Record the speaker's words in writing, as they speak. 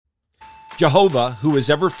Jehovah, who is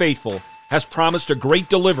ever faithful, has promised a great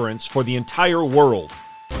deliverance for the entire world.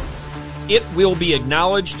 It will be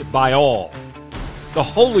acknowledged by all. The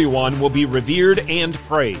Holy One will be revered and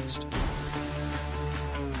praised.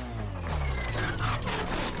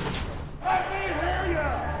 Let me hear you!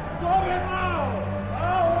 Blow it loud!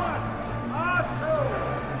 A1, A2,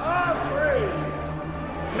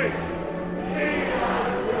 A3. Please.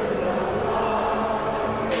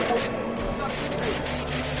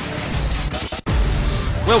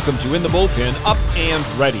 Welcome to In the Bullpen, Up and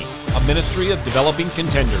Ready, a ministry of developing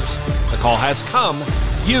contenders. The call has come.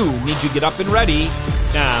 You need to get up and ready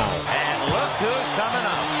now. And look who's coming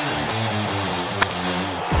up.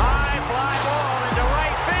 High fly ball into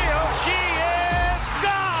right field. She is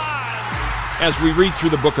gone. As we read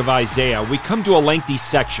through the book of Isaiah, we come to a lengthy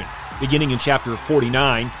section, beginning in chapter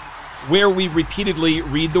 49, where we repeatedly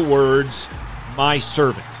read the words, "My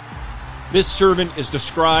servant." This servant is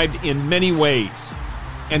described in many ways,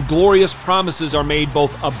 and glorious promises are made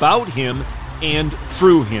both about him and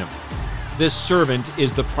through him. This servant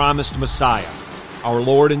is the promised Messiah, our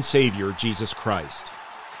Lord and Savior, Jesus Christ.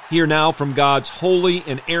 Hear now from God's holy,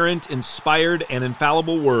 inerrant, inspired, and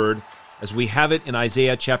infallible word as we have it in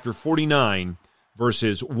Isaiah chapter 49,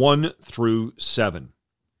 verses 1 through 7.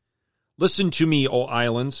 Listen to me, O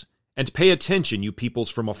islands, and pay attention, you peoples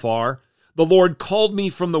from afar. The Lord called me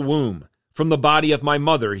from the womb. From the body of my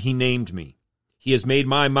mother he named me. He has made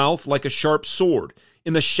my mouth like a sharp sword.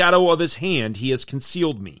 In the shadow of his hand he has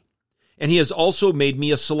concealed me. And he has also made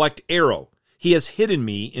me a select arrow. He has hidden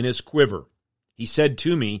me in his quiver. He said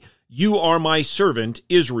to me, "You are my servant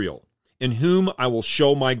Israel, in whom I will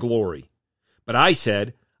show my glory." But I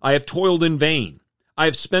said, "I have toiled in vain. I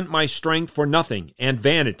have spent my strength for nothing and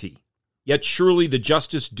vanity. Yet surely the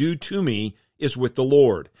justice due to me is with the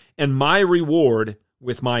Lord, and my reward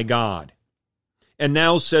with my God. And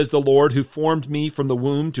now says the Lord, who formed me from the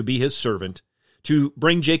womb to be his servant, to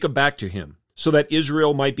bring Jacob back to him, so that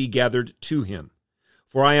Israel might be gathered to him.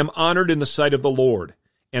 For I am honored in the sight of the Lord,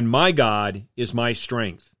 and my God is my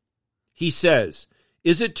strength. He says,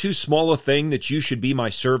 "Is it too small a thing that you should be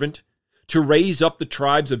my servant, to raise up the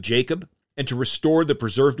tribes of Jacob, and to restore the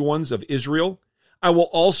preserved ones of Israel? I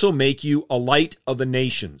will also make you a light of the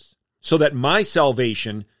nations, so that my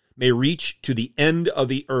salvation may reach to the end of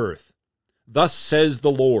the earth. Thus says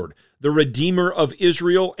the Lord, the Redeemer of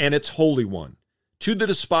Israel and its Holy One, to the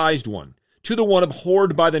despised one, to the one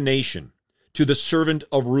abhorred by the nation, to the servant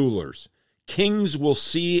of rulers. Kings will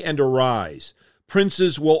see and arise,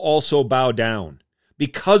 princes will also bow down,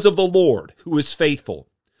 because of the Lord who is faithful.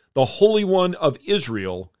 The Holy One of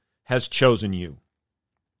Israel has chosen you."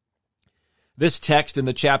 This text and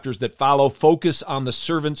the chapters that follow focus on the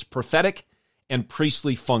servant's prophetic and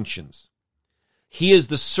priestly functions. He is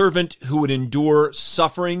the servant who would endure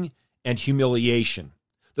suffering and humiliation,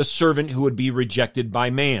 the servant who would be rejected by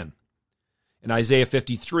man. In Isaiah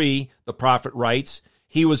 53, the prophet writes,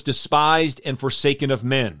 "He was despised and forsaken of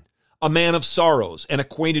men, a man of sorrows and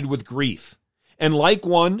acquainted with grief. And like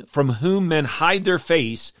one from whom men hide their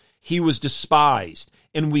face, he was despised,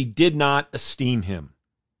 and we did not esteem him."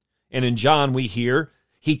 And in John we hear,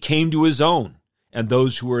 "He came to his own, and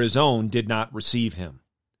those who were his own did not receive him."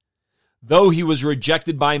 Though he was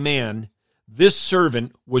rejected by man, this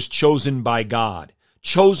servant was chosen by God,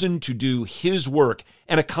 chosen to do his work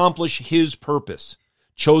and accomplish his purpose,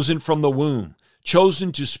 chosen from the womb,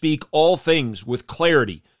 chosen to speak all things with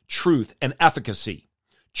clarity, truth, and efficacy,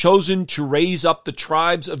 chosen to raise up the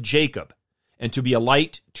tribes of Jacob and to be a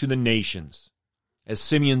light to the nations. As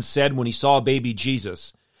Simeon said when he saw baby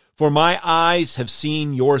Jesus, "For my eyes have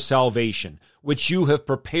seen your salvation, which you have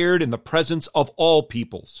prepared in the presence of all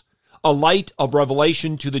peoples, a light of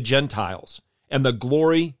revelation to the Gentiles, and the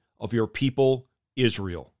glory of your people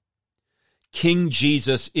Israel." King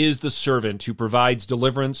Jesus is the servant who provides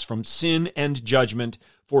deliverance from sin and judgment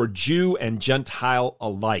for Jew and Gentile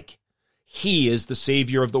alike. He is the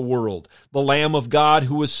Savior of the world, the Lamb of God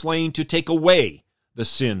who was slain to take away the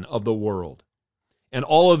sin of the world. And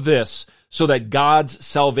all of this so that God's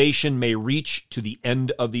salvation may reach to the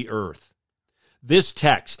end of the earth. This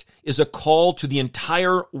text is a call to the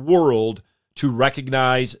entire world to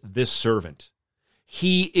recognize this servant.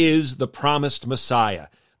 He is the promised Messiah,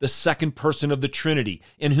 the second person of the Trinity,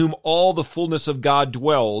 in whom all the fullness of God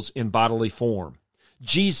dwells in bodily form.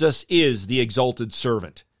 Jesus is the exalted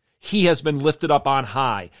servant. He has been lifted up on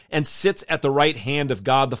high and sits at the right hand of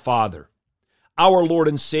God the Father. Our Lord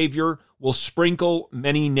and Savior will sprinkle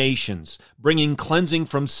many nations, bringing cleansing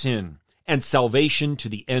from sin and salvation to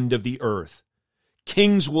the end of the earth.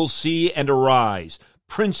 Kings will see and arise.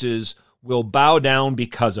 Princes will bow down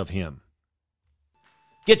because of him.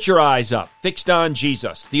 Get your eyes up, fixed on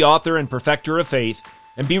Jesus, the author and perfecter of faith,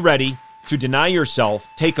 and be ready to deny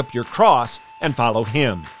yourself, take up your cross, and follow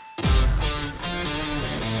him.